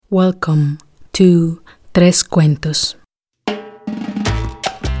Welcome to Tres Cuentos.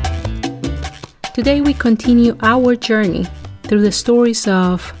 Today we continue our journey through the stories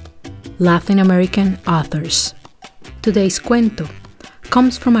of Latin American authors. Today's cuento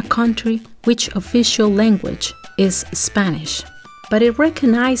comes from a country which official language is Spanish, but it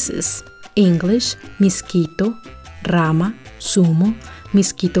recognizes English, Miskito, Rama, Sumo,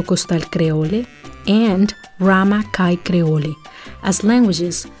 Miskito Costal Creole, and Rama Kai Creole as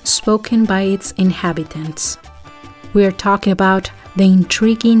languages spoken by its inhabitants. We are talking about the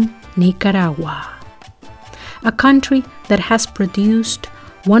intriguing Nicaragua, a country that has produced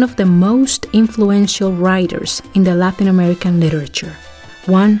one of the most influential writers in the Latin American literature,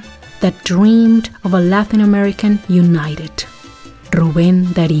 one that dreamed of a Latin American united,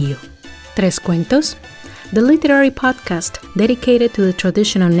 Ruben Dario. Tres Cuentos, the literary podcast dedicated to the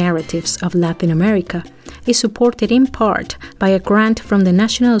traditional narratives of Latin America, is supported in part by a grant from the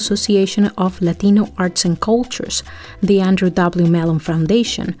National Association of Latino Arts and Cultures, the Andrew W. Mellon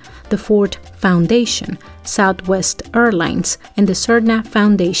Foundation, the Ford Foundation, Southwest Airlines, and the Cerna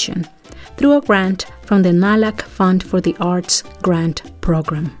Foundation, through a grant from the NALAC Fund for the Arts Grant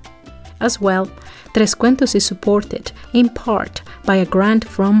Program. As well, Tres Cuentos is supported in part by a grant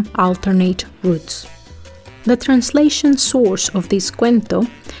from Alternate Roots. The translation source of this cuento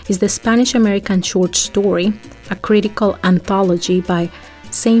is the Spanish-American short story, a critical anthology by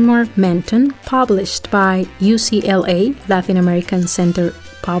Seymour Menton, published by UCLA Latin American Center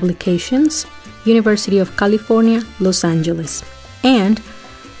Publications, University of California, Los Angeles, and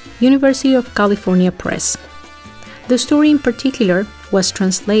University of California Press. The story in particular was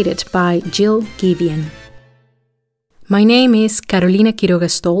translated by Jill Givian. My name is Carolina Quiroga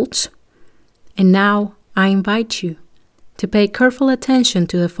Stoltz, and now I invite you to pay careful attention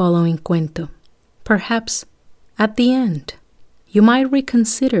to the following cuento. Perhaps at the end, you might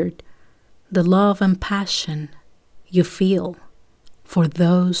reconsider the love and passion you feel for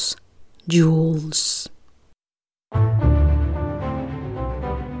those jewels.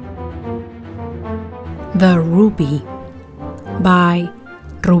 The Ruby by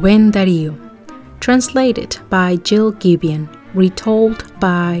Ruben Dario, translated by Jill Givian, retold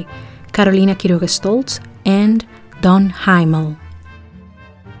by Carolina Quiroga Stoltz and Don Heimel.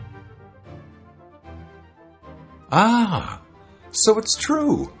 Ah, so it's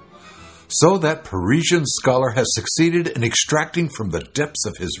true. So that Parisian scholar has succeeded in extracting from the depths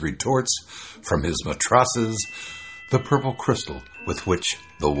of his retorts, from his matrasses, the purple crystal with which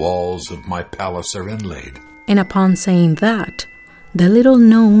the walls of my palace are inlaid. And upon saying that, the little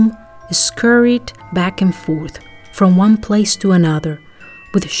gnome scurried back and forth from one place to another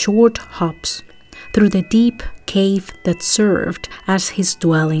with short hops through the deep cave that served as his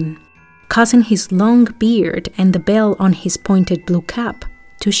dwelling, causing his long beard and the bell on his pointed blue cap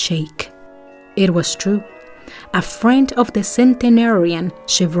to shake. It was true. A friend of the centenarian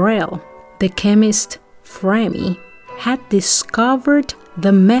Chevrel, the chemist Fremy, had discovered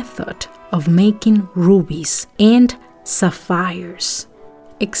the method of making rubies and sapphires.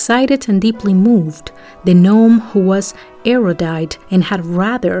 Excited and deeply moved, the gnome, who was erudite and had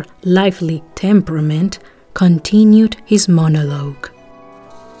rather lively temperament, continued his monologue.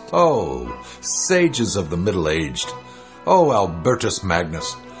 Oh, sages of the middle-aged! Oh, Albertus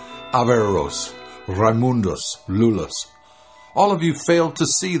Magnus, Averroes, Raimundus, Lullus! All of you failed to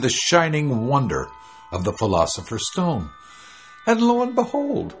see the shining wonder of the Philosopher's Stone. And lo and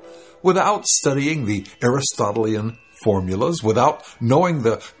behold, without studying the Aristotelian formulas, without knowing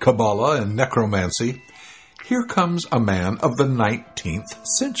the Kabbalah and necromancy, here comes a man of the 19th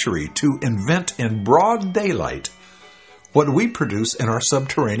century to invent in broad daylight what we produce in our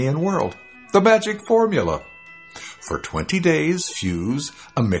subterranean world, the magic formula. For 20 days, fuse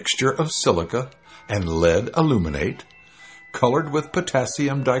a mixture of silica and lead aluminate, colored with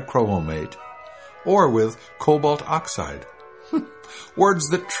potassium dichromate, or with cobalt oxide. Words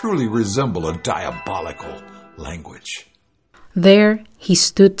that truly resemble a diabolical language. There he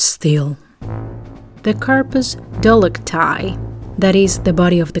stood still. The corpus delicti, that is, the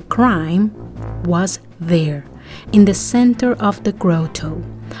body of the crime, was there, in the center of the grotto,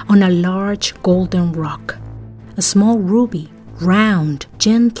 on a large golden rock. A small ruby, round,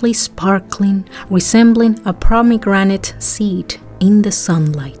 gently sparkling, resembling a pomegranate seed in the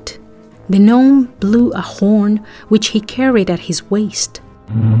sunlight. The gnome blew a horn which he carried at his waist,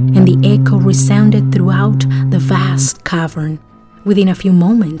 and the echo resounded throughout the vast cavern. Within a few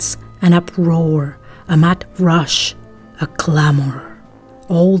moments, an uproar, a mad rush, a clamor.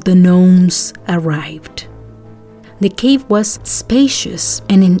 All the gnomes arrived. The cave was spacious,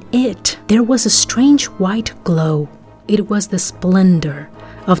 and in it there was a strange white glow. It was the splendor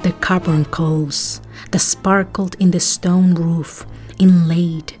of the carbuncles that sparkled in the stone roof,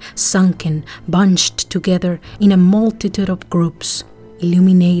 inlaid, sunken, bunched together in a multitude of groups,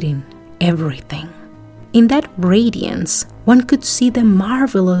 illuminating everything. In that radiance, one could see the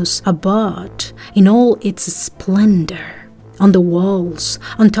marvelous abode in all its splendor. On the walls,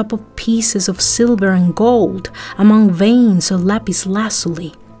 on top of pieces of silver and gold, among veins of lapis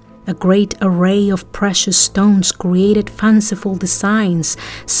lazuli, a great array of precious stones created fanciful designs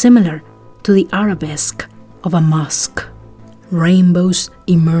similar to the arabesque of a mosque. Rainbows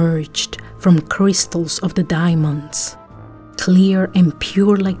emerged from crystals of the diamonds, clear and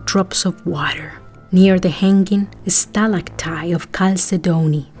pure like drops of water. Near the hanging stalactite of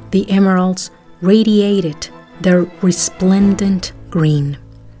chalcedony, the emeralds radiated their resplendent green,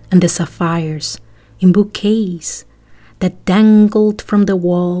 and the sapphires, in bouquets that dangled from the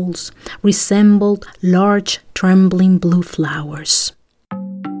walls, resembled large trembling blue flowers.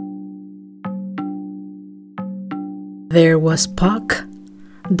 There was Puck,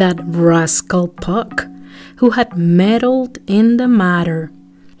 that rascal Puck, who had meddled in the matter.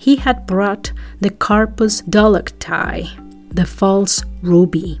 He had brought the Carpus Dolocti, the false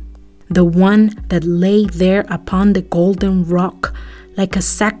ruby, the one that lay there upon the golden rock like a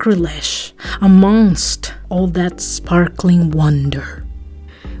sacrilege amongst all that sparkling wonder.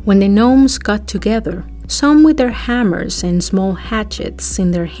 When the gnomes got together, some with their hammers and small hatchets in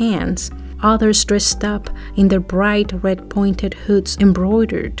their hands, others dressed up in their bright red pointed hoods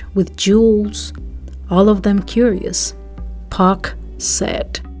embroidered with jewels, all of them curious, Puck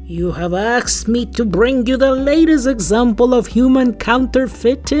said, "You have asked me to bring you the latest example of human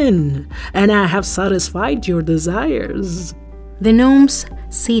counterfeiting, and I have satisfied your desires." The gnomes,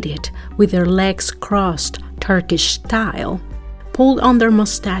 seated with their legs crossed Turkish style, pulled on their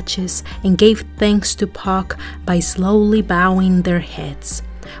mustaches and gave thanks to Puck by slowly bowing their heads,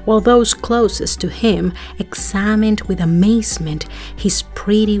 while those closest to him examined with amazement his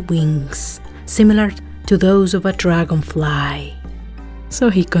pretty wings, similar to those of a dragonfly. So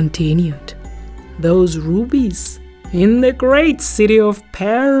he continued, "Those rubies in the great city of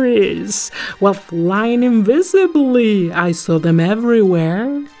Paris, while flying invisibly, I saw them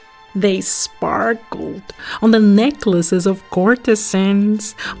everywhere. They sparkled on the necklaces of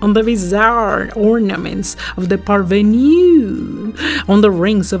courtesans, on the bizarre ornaments of the parvenu, on the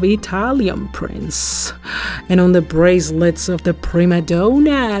rings of Italian prince, and on the bracelets of the prima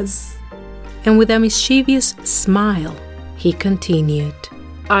donnas." And with a mischievous smile, he continued,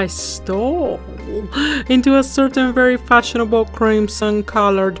 "I stole into a certain very fashionable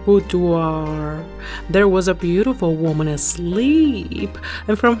crimson-colored boudoir. There was a beautiful woman asleep,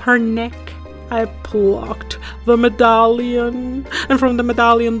 and from her neck I plucked the medallion, and from the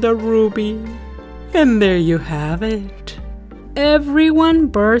medallion the ruby. And there you have it." Everyone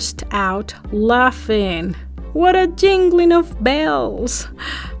burst out laughing. What a jingling of bells!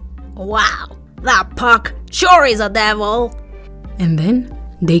 "Wow, that Puck sure is a devil." And then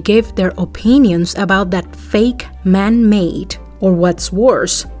they gave their opinions about that fake man-made, or what's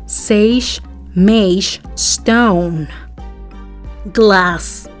worse, sage mage stone.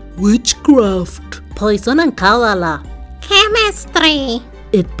 "Glass, witchcraft, poison and Kabbalah, chemistry.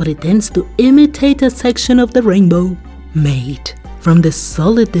 It pretends to imitate a section of the rainbow made from the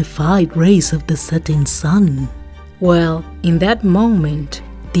solidified rays of the setting sun." Well, in that moment,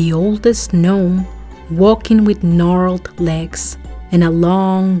 the oldest gnome, walking with gnarled legs and a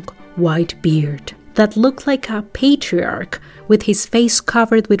long white beard that looked like a patriarch with his face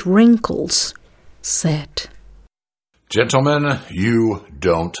covered with wrinkles, said, "Gentlemen, you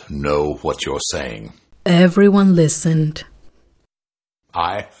don't know what you're saying." Everyone listened.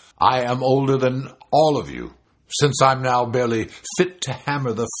 I am older than all of you, since I'm now barely fit to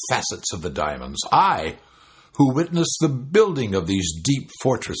hammer the facets of the diamonds. I, who witnessed the building of these deep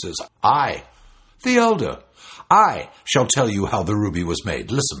fortresses, I, the elder, I shall tell you how the ruby was made.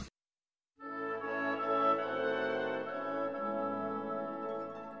 Listen.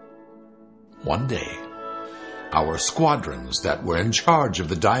 One day, our squadrons that were in charge of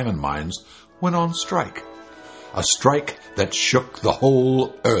the diamond mines went on strike. A strike that shook the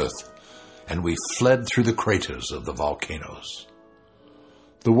whole earth, and we fled through the craters of the volcanoes.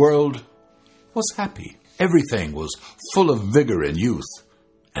 The world was happy. Everything was full of vigor and youth,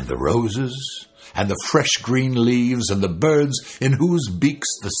 and the roses, and the fresh green leaves, and the birds in whose beaks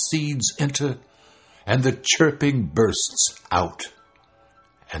the seeds enter, and the chirping bursts out,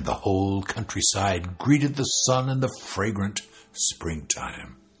 and the whole countryside greeted the sun in the fragrant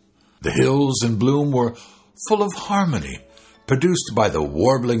springtime. The hills in bloom were full of harmony, produced by the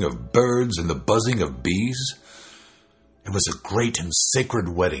warbling of birds and the buzzing of bees. It was a great and sacred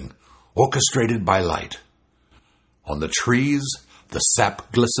wedding, orchestrated by light. On the trees, the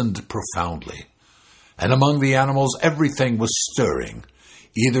sap glistened profoundly, and among the animals everything was stirring,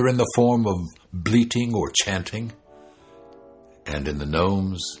 either in the form of bleating or chanting, and in the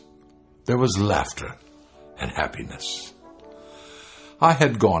gnomes there was laughter and happiness. I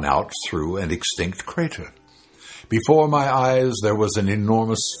had gone out through an extinct crater. Before my eyes there was an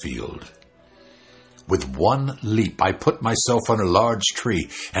enormous field. With one leap I put myself on a large tree,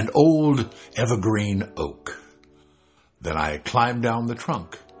 an old evergreen oak. Then I climbed down the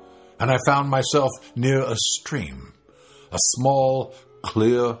trunk, and I found myself near a stream, a small,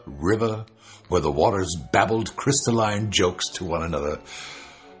 clear river where the waters babbled crystalline jokes to one another.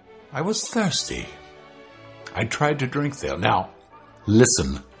 I was thirsty. I tried to drink there. Now,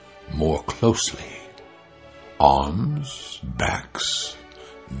 listen more closely. Arms, backs,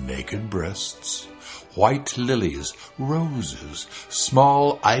 naked breasts, white lilies, roses,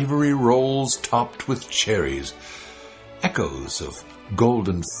 small ivory rolls topped with cherries, echoes of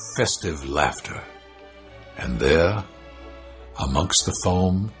golden festive laughter. And there, amongst the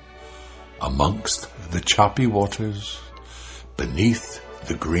foam, amongst the choppy waters, beneath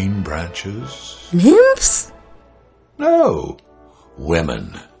the green branches... Nymphs? No,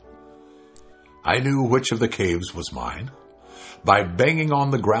 women. I knew which of the caves was mine. By banging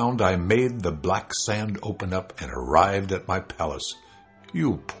on the ground, I made the black sand open up and arrived at my palace.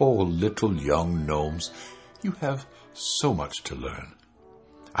 You poor little young gnomes, you have so much to learn.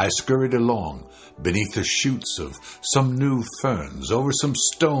 I scurried along beneath the shoots of some new ferns, over some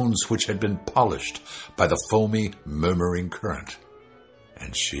stones which had been polished by the foamy, murmuring current.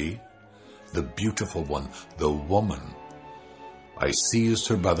 And she, the beautiful one, the woman, I seized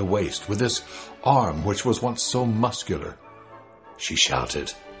her by the waist with this arm which was once so muscular. She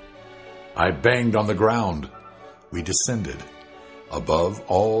shouted. I banged on the ground. We descended. Above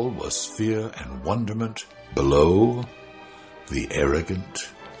all was fear and wonderment. Below, the arrogant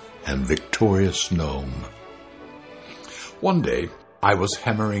and victorious gnome. One day, I was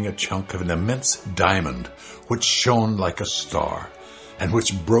hammering a chunk of an immense diamond which shone like a star and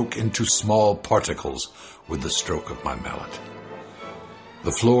which broke into small particles with the stroke of my mallet.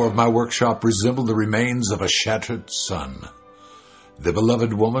 The floor of my workshop resembled the remains of a shattered sun. The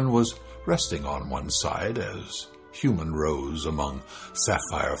beloved woman was resting on one side as human rose among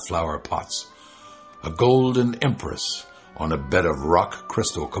sapphire flower pots, a golden empress on a bed of rock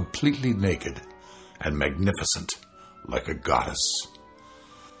crystal, completely naked and magnificent like a goddess.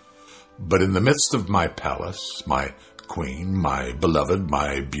 But in the midst of my palace, my queen, my beloved,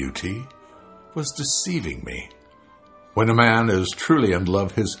 my beauty, was deceiving me. When a man is truly in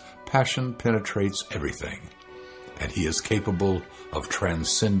love, his passion penetrates everything, and he is capable of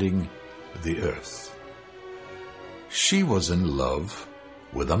transcending the earth. She was in love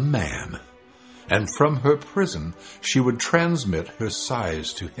with a man, and from her prison she would transmit her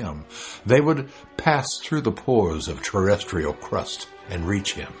sighs to him. They would pass through the pores of terrestrial crust and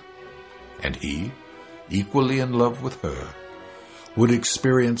reach him, and he, equally in love with her, would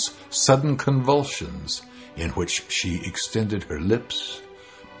experience sudden convulsions in which she extended her lips,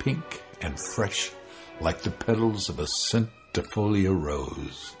 pink and fresh like the petals of a centifolia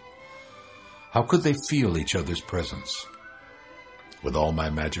rose. How could they feel each other's presence? With all my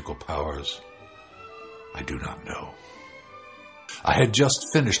magical powers, I do not know. I had just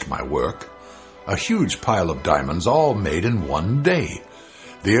finished my work, a huge pile of diamonds all made in one day.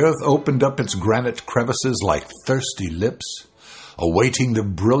 The earth opened up its granite crevices like thirsty lips, awaiting the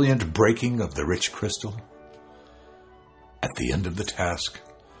brilliant breaking of the rich crystal. At the end of the task,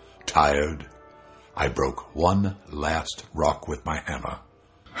 tired, I broke one last rock with my hammer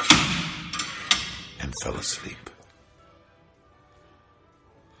and fell asleep.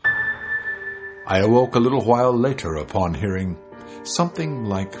 I awoke a little while later upon hearing something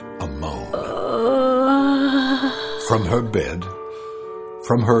like a moan. From her bed,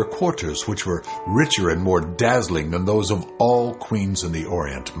 from her quarters, which were richer and more dazzling than those of all queens in the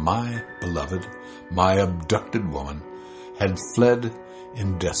Orient, my beloved, my abducted woman, had fled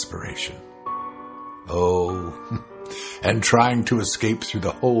in desperation. Oh, and trying to escape through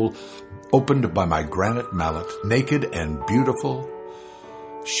the hole opened by my granite mallet, naked and beautiful,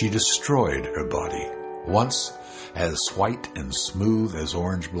 she destroyed her body, once as white and smooth as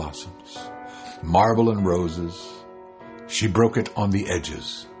orange blossoms, marble and roses. She broke it on the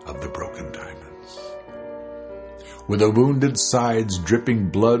edges of the broken diamonds. With her wounded sides dripping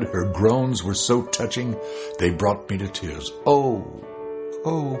blood, her groans were so touching, they brought me to tears. Oh,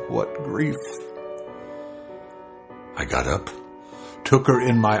 what grief! I got up, took her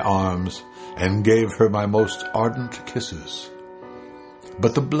in my arms, and gave her my most ardent kisses.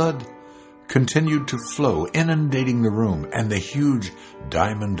 But the blood continued to flow, inundating the room, and the huge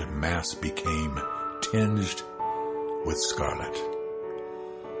diamond mass became tinged with scarlet.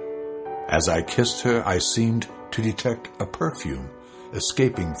 As I kissed her, I seemed to detect a perfume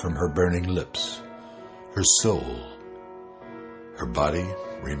escaping from her burning lips. Her soul, her body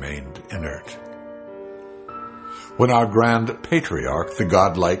remained inert. When our grand patriarch, the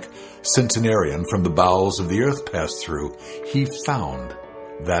godlike centenarian from the bowels of the earth, passed through, he found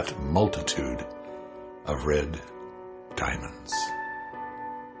that multitude of red diamonds.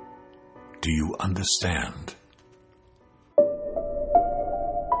 Do you understand?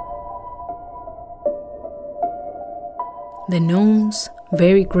 The gnomes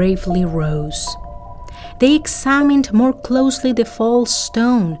very gravely rose. They examined more closely the false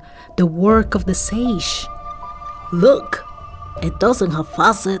stone, the work of the sage. Look, it doesn't have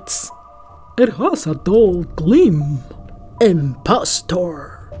facets. It has a dull gleam.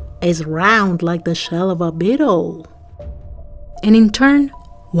 Impostor. It's round like the shell of a beetle. And in turn,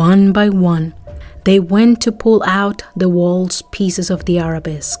 one by one, they went to pull out the walls pieces of the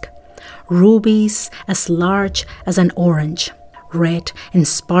arabesque. Rubies as large as an orange, red and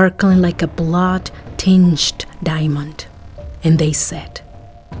sparkling like a blood-tinged diamond. And they said,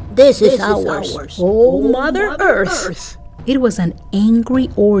 This is ours. Oh, Mother Earth. It was an angry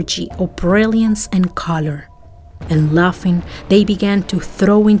orgy of brilliance and color. And laughing, they began to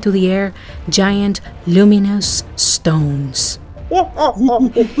throw into the air giant luminous stones.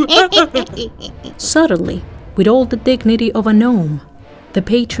 Suddenly, with all the dignity of a gnome, the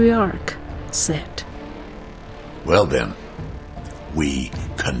patriarch said, Well then, we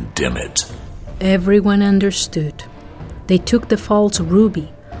condemn it. Everyone understood. They took the false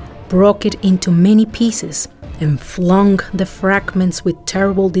ruby, broke it into many pieces, and flung the fragments with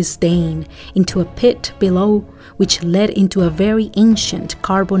terrible disdain into a pit below, which led into a very ancient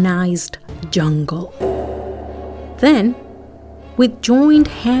carbonized jungle. Then, with joined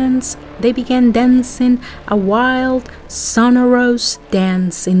hands, they began dancing a wild, sonorous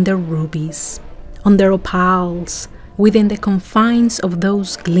dance in their rubies, on their opals, within the confines of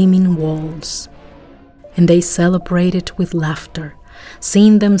those gleaming walls. And they celebrated with laughter,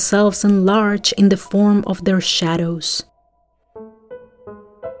 seeing themselves enlarge in the form of their shadows.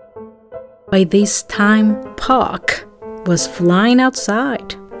 By this time, Puck was flying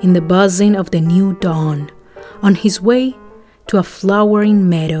outside in the buzzing of the new dawn, on his way to a flowering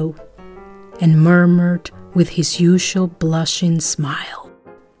meadow, and murmured with his usual blushing smile,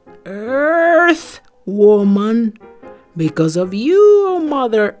 Earth, woman, because of you, O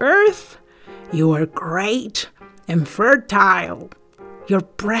Mother Earth, you are great and fertile. Your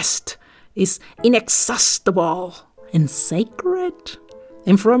breast is inexhaustible and sacred,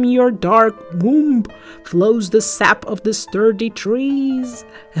 and from your dark womb flows the sap of the sturdy trees,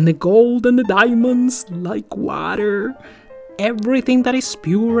 and the gold and the diamonds like water. Everything that is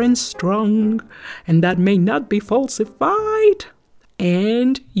pure and strong, and that may not be falsified.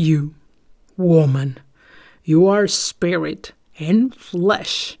 And you, woman, you are spirit and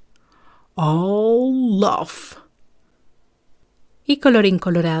flesh, all love. Y colorín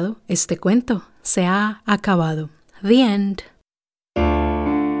colorado, este cuento se ha acabado. The end.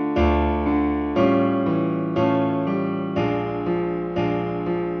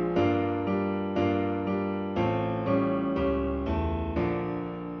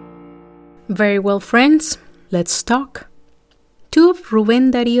 Very well, friends, let's talk. Two of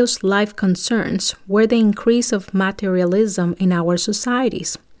Ruben Dario's life concerns were the increase of materialism in our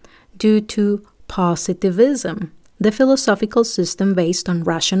societies due to positivism, the philosophical system based on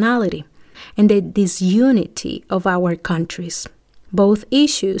rationality, and the disunity of our countries. Both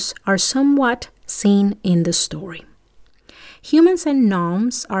issues are somewhat seen in the story. Humans and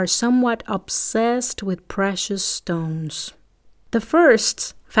gnomes are somewhat obsessed with precious stones. The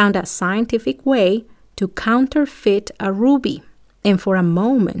first found a scientific way to counterfeit a ruby, and for a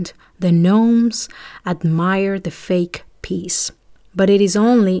moment the gnomes admire the fake piece. But it is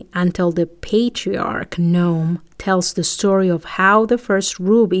only until the patriarch gnome tells the story of how the first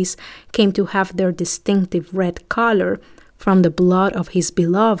rubies came to have their distinctive red color from the blood of his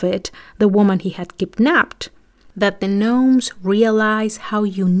beloved, the woman he had kidnapped, that the gnomes realize how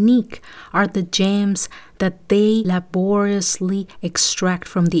unique are the gems that they laboriously extract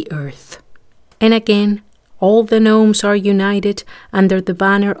from the earth. And again, all the gnomes are united under the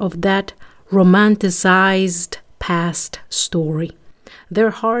banner of that romanticized past story.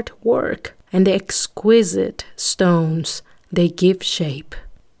 Their hard work and the exquisite stones they give shape.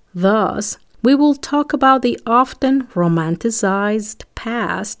 Thus, we will talk about the often romanticized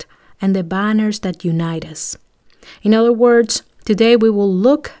past and the banners that unite us. In other words, today we will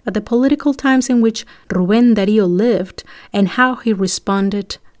look at the political times in which Ruben Dario lived and how he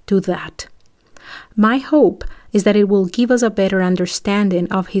responded to that. My hope is that it will give us a better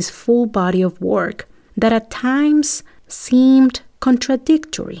understanding of his full body of work that at times seemed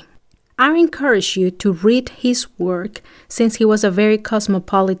contradictory. I encourage you to read his work since he was a very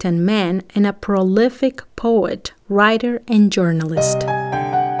cosmopolitan man and a prolific poet, writer, and journalist.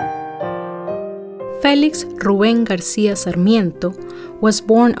 Félix Rubén García Sarmiento was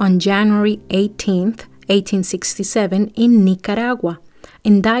born on January 18, 1867 in Nicaragua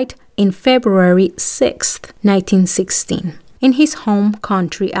and died in February 6, 1916, in his home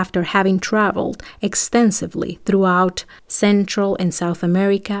country after having traveled extensively throughout Central and South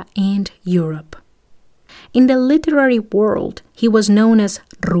America and Europe. In the literary world, he was known as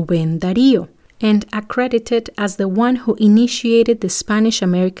Ruben Dario and accredited as the one who initiated the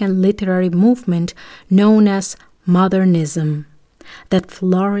Spanish-American literary movement known as Modernism that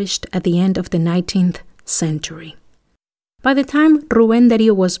flourished at the end of the 19th century. By the time Ruben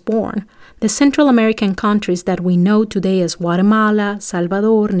Dario was born, the Central American countries that we know today as Guatemala,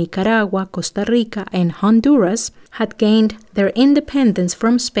 Salvador, Nicaragua, Costa Rica, and Honduras had gained their independence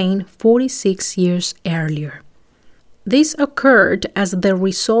from Spain 46 years earlier. This occurred as the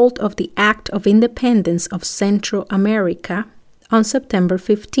result of the Act of Independence of Central America on September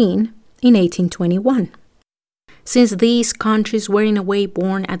 15 in 1821. Since these countries were in a way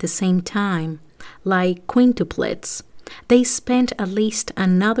born at the same time, like quintuplets, they spent at least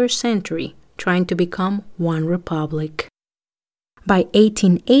another century trying to become one republic. By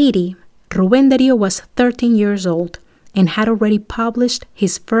 1880, Ruben Dario was 13 years old and had already published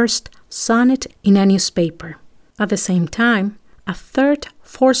his first sonnet in a newspaper. At the same time, a third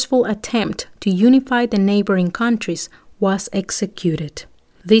forceful attempt to unify the neighboring countries was executed,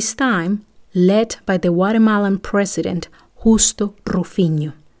 this time led by the Guatemalan president Justo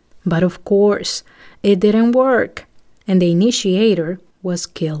Rufino. But of course, it didn't work, and the initiator was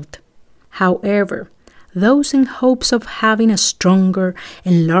killed. However, those in hopes of having a stronger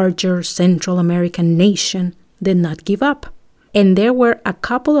and larger Central American nation did not give up, and there were a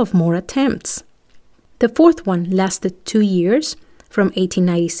couple of more attempts. The fourth one lasted 2 years, from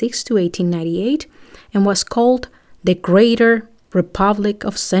 1896 to 1898, and was called the Greater Republic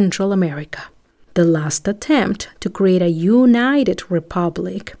of Central America. The last attempt to create a united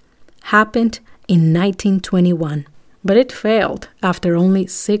republic happened in 1921, but it failed after only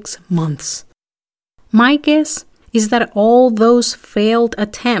 6 months. My guess is that all those failed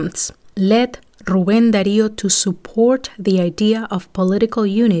attempts led Ruben Dario to support the idea of political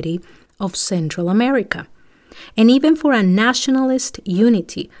unity of Central America, and even for a nationalist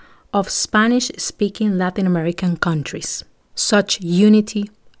unity of Spanish-speaking Latin American countries. Such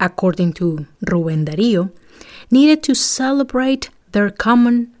unity, according to Ruben Dario, needed to celebrate their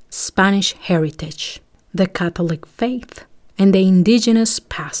common Spanish heritage, the Catholic faith, and the indigenous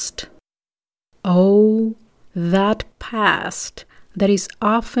past. Oh, that past that is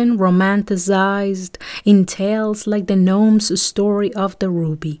often romanticized in tales like the gnomes story of the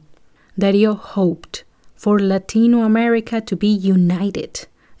ruby. Dario hoped for Latino America to be united,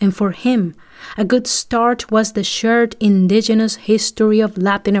 and for him, a good start was the shared indigenous history of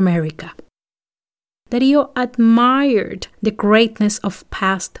Latin America. Dario admired the greatness of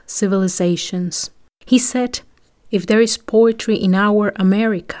past civilizations. He said, "If there is poetry in our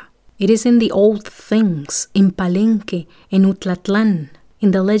America, it is in the old things, in Palenque and Utlatlan,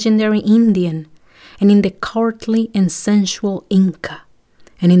 in the legendary Indian, and in the courtly and sensual Inca,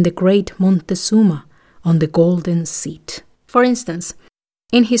 and in the great Montezuma on the golden seat." For instance,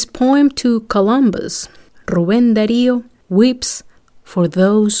 in his poem to Columbus, Ruben Dario weeps for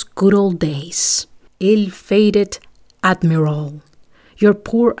those good old days. Ill-fated admiral, your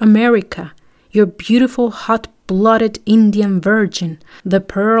poor America, your beautiful hot-blooded Indian virgin, the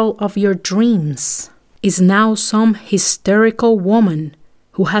pearl of your dreams, is now some hysterical woman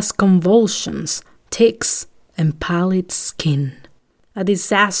who has convulsions, tics, and pallid skin. A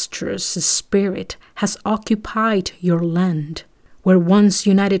disastrous spirit has occupied your land, where once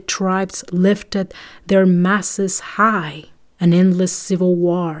united tribes lifted their masses high. An endless civil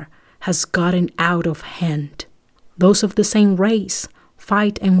war has gotten out of hand. Those of the same race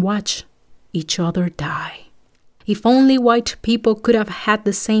fight and watch each other die. If only white people could have had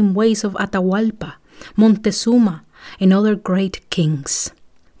the same ways of Atahualpa, Montezuma, and other great kings.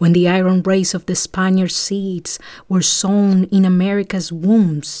 When the iron rays of the Spaniard seeds were sown in America's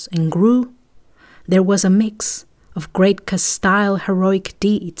wombs and grew, there was a mix of great Castile heroic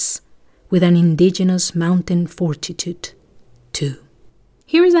deeds with an indigenous mountain fortitude, too.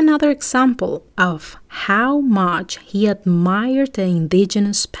 Here is another example of how much he admired the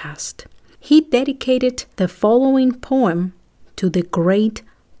indigenous past. He dedicated the following poem to the great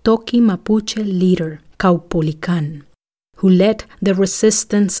Toqui Mapuche leader, Caupolicán, who led the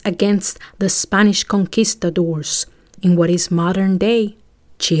resistance against the Spanish conquistadors in what is modern-day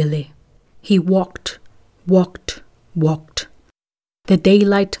Chile. He walked, walked, walked. The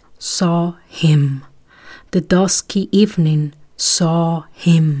daylight saw him. The dusky evening saw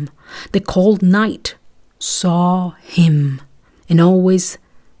him. The cold night saw him. And always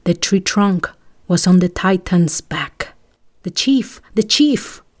the tree trunk was on the Titan's back. The chief,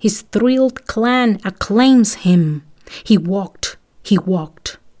 his thrilled clan acclaims him. He walked.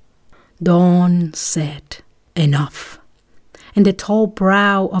 Dawn said, enough. And the tall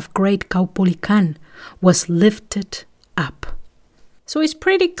brow of great Caupolicán was lifted up. So it's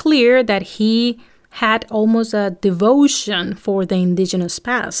pretty clear that he had almost a devotion for the indigenous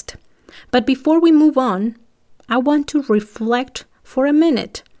past. But before we move on, I want to reflect for a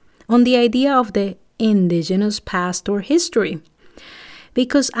minute on the idea of the indigenous past or history,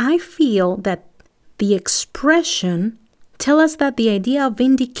 because I feel that the expression tells us that the idea of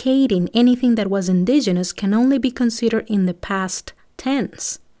vindicating anything that was indigenous can only be considered in the past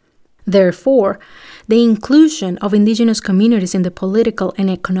tense. Therefore, the inclusion of indigenous communities in the political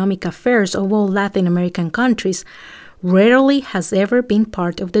and economic affairs of all Latin American countries rarely has ever been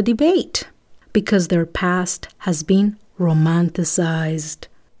part of the debate, because their past has been romanticized.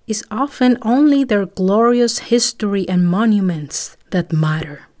 It's often only their glorious history and monuments that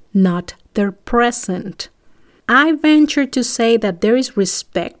matter, not their present. I venture to say that there is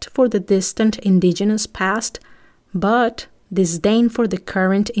respect for the distant indigenous past, but disdain for the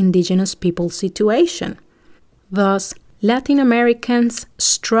current indigenous people situation. Thus, Latin Americans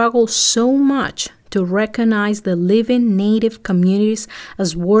struggle so much to recognize the living native communities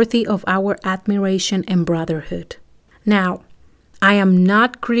as worthy of our admiration and brotherhood. Now, I am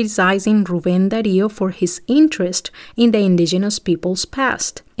not criticizing Ruben Dario for his interest in the indigenous people's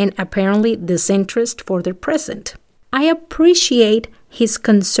past and apparently disinterest for their present. I appreciate his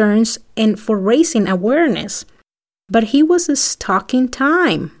concerns and for raising awareness, but he was stuck in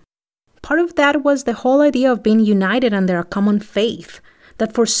time. Part of that was the whole idea of being united under a common faith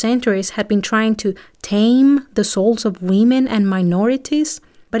that for centuries had been trying to tame the souls of women and minorities.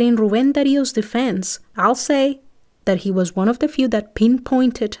 But in Ruben Dario's defense, I'll say that he was one of the few that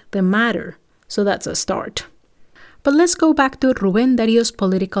pinpointed the matter. So that's a start. But let's go back to Ruben Dario's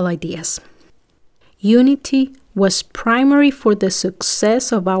political ideas. Unity was primary for the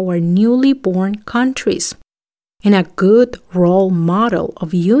success of our newly born countries. And a good role model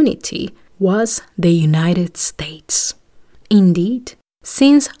of unity was the United States. Indeed,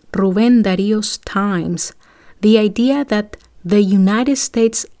 since Ruben Dario's times, the idea that the United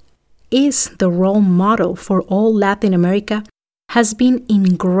States is the role model for all Latin America has been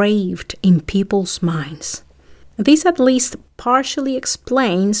engraved in people's minds. This at least partially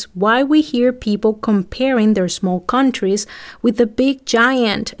explains why we hear people comparing their small countries with the big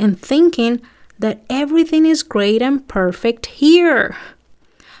giant and thinking that everything is great and perfect here.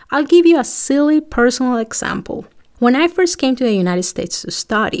 I'll give you a silly personal example. When I first came to the United States to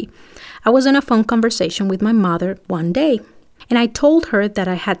study, I was in a phone conversation with my mother one day, and I told her that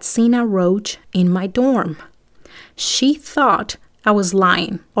I had seen a roach in my dorm. She thought I was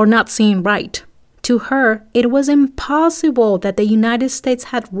lying or not seeing right. To her, it was impossible that the United States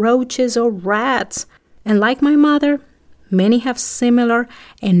had roaches or rats. And like my mother, many have similar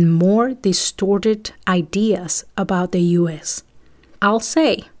and more distorted ideas about the U.S. I'll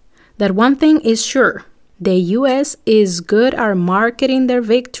say that one thing is sure. The U.S. is good at marketing their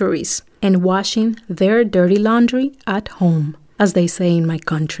victories and washing their dirty laundry at home, as they say in my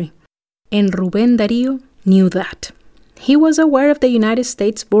country. And Ruben Dario knew that. He was aware of the United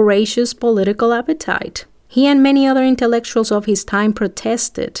States' voracious political appetite. He and many other intellectuals of his time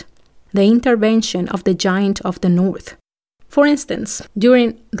protested the intervention of the giant of the North. For instance,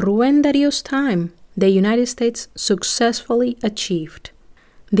 during Ruben Dario's time, the United States successfully achieved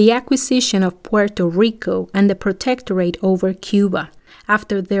the acquisition of Puerto Rico and the protectorate over Cuba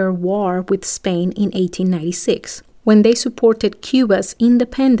after their war with Spain in 1896, when they supported Cuba's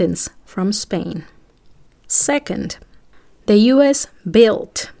independence from Spain. Second, the U.S.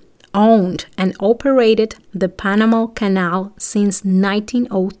 built, owned, and operated the Panama Canal since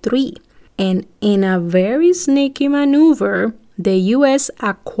 1903. And in a very sneaky maneuver, the U.S.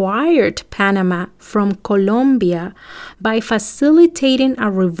 acquired Panama from Colombia by facilitating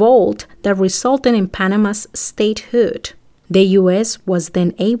a revolt that resulted in Panama's statehood. The U.S. was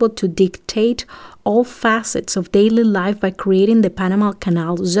then able to dictate all facets of daily life by creating the Panama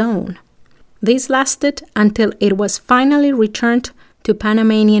Canal Zone. This lasted until it was finally returned to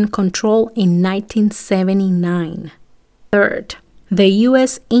Panamanian control in 1979. Third, the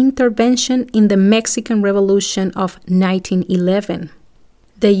U.S. intervention in the Mexican Revolution of 1911.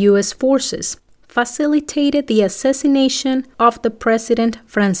 The U.S. forces facilitated the assassination of the President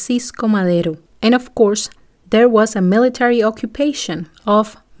Francisco Madero, and of course, there was a military occupation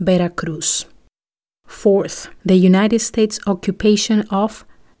of Veracruz. Fourth, the United States occupation of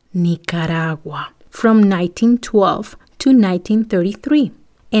Nicaragua from 1912 to 1933,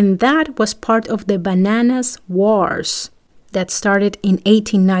 and that was part of the Bananas Wars that started in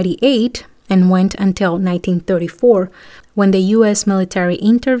 1898 and went until 1934, when the U.S. military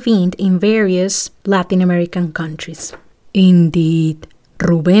intervened in various Latin American countries. Indeed,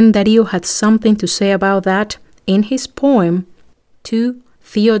 Ruben Dario had something to say about that in his poem to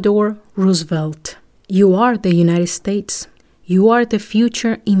Theodore Roosevelt. You are the United States. You are the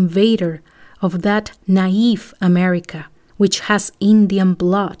future invader of that naive America, which has Indian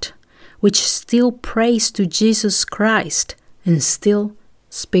blood, which still prays to Jesus Christ and still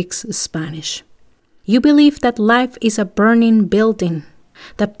speaks Spanish. You believe that life is a burning building,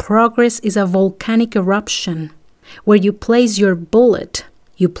 that progress is a volcanic eruption. Where you place your bullet,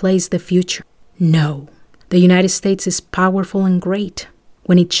 you place the future. No, the United States is powerful and great.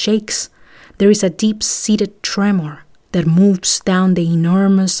 When it shakes, there is a deep-seated tremor that moves down the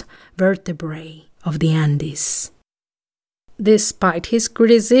enormous vertebrae of the Andes. Despite his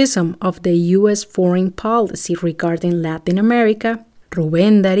criticism of the U.S. foreign policy regarding Latin America,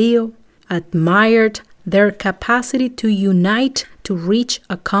 Ruben Dario admired their capacity to unite to reach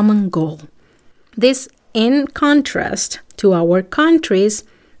a common goal. This in contrast to our countries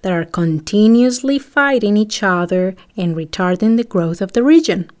that are continuously fighting each other and retarding the growth of the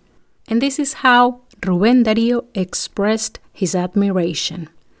region. And this is how Ruben Dario expressed his admiration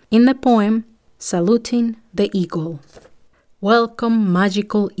in the poem Saluting the Eagle. Welcome,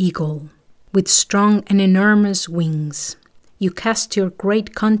 magical eagle, with strong and enormous wings. You cast your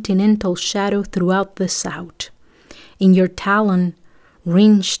great continental shadow throughout the south. In your talon,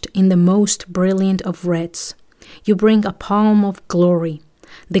 ringed in the most brilliant of reds, you bring a palm of glory,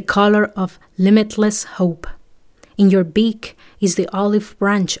 the color of limitless hope. In your beak is the olive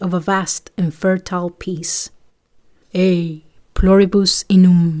branch of a vast and fertile peace. E pluribus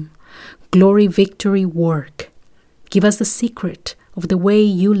inum, glory, victory, work. Give us the secret of the way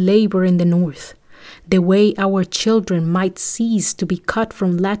you labor in the north, the way our children might cease to be cut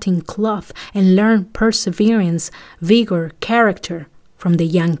from Latin cloth and learn perseverance, vigor, character from the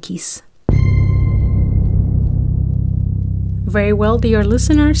Yankees. Very well, dear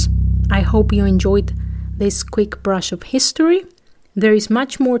listeners. I hope you enjoyed this quick brush of history. There is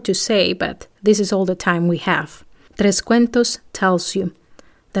much more to say, but this is all the time we have. Tres Cuentos tells you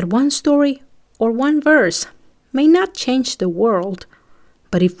that one story or one verse may not change the world,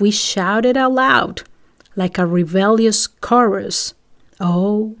 but if we shout it out loud, like a rebellious chorus,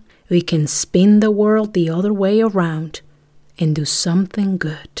 oh, we can spin the world the other way around and do something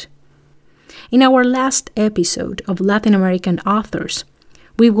good. In our last episode of Latin American authors,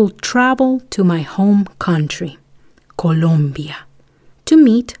 we will travel to my home country, Colombia, to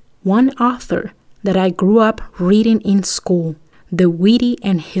meet one author that I grew up reading in school, the witty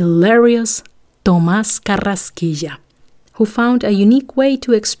and hilarious Tomás Carrasquilla, who found a unique way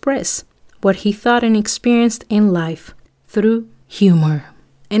to express what he thought and experienced in life through humor.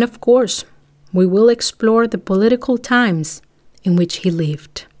 And of course, we will explore the political times in which he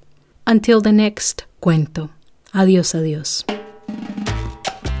lived. Until the next cuento. Adiós, adiós.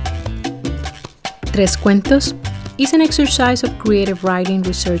 Tres Cuentos is an exercise of creative writing,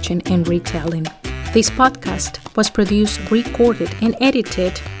 researching, and retelling. This podcast was produced, recorded, and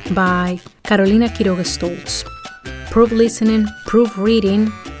edited by Carolina Quiroga Stoltz. Proof listening, proof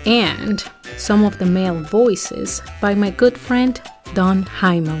reading, and some of the male voices by my good friend Don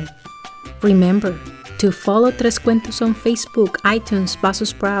Heimel. Remember to follow Tres Cuentos on Facebook, iTunes,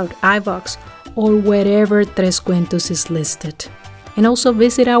 Buzzsprout, iVoox, or wherever Tres Cuentos is listed. And also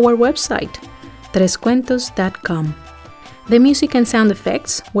visit our website, trescuentos.com. The music and sound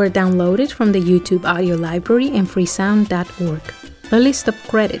effects were downloaded from the YouTube audio library and freesound.org. The list of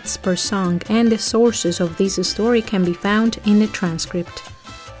credits per song and the sources of this story can be found in the transcript.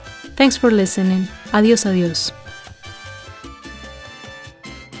 Thanks for listening. Adiós, adiós.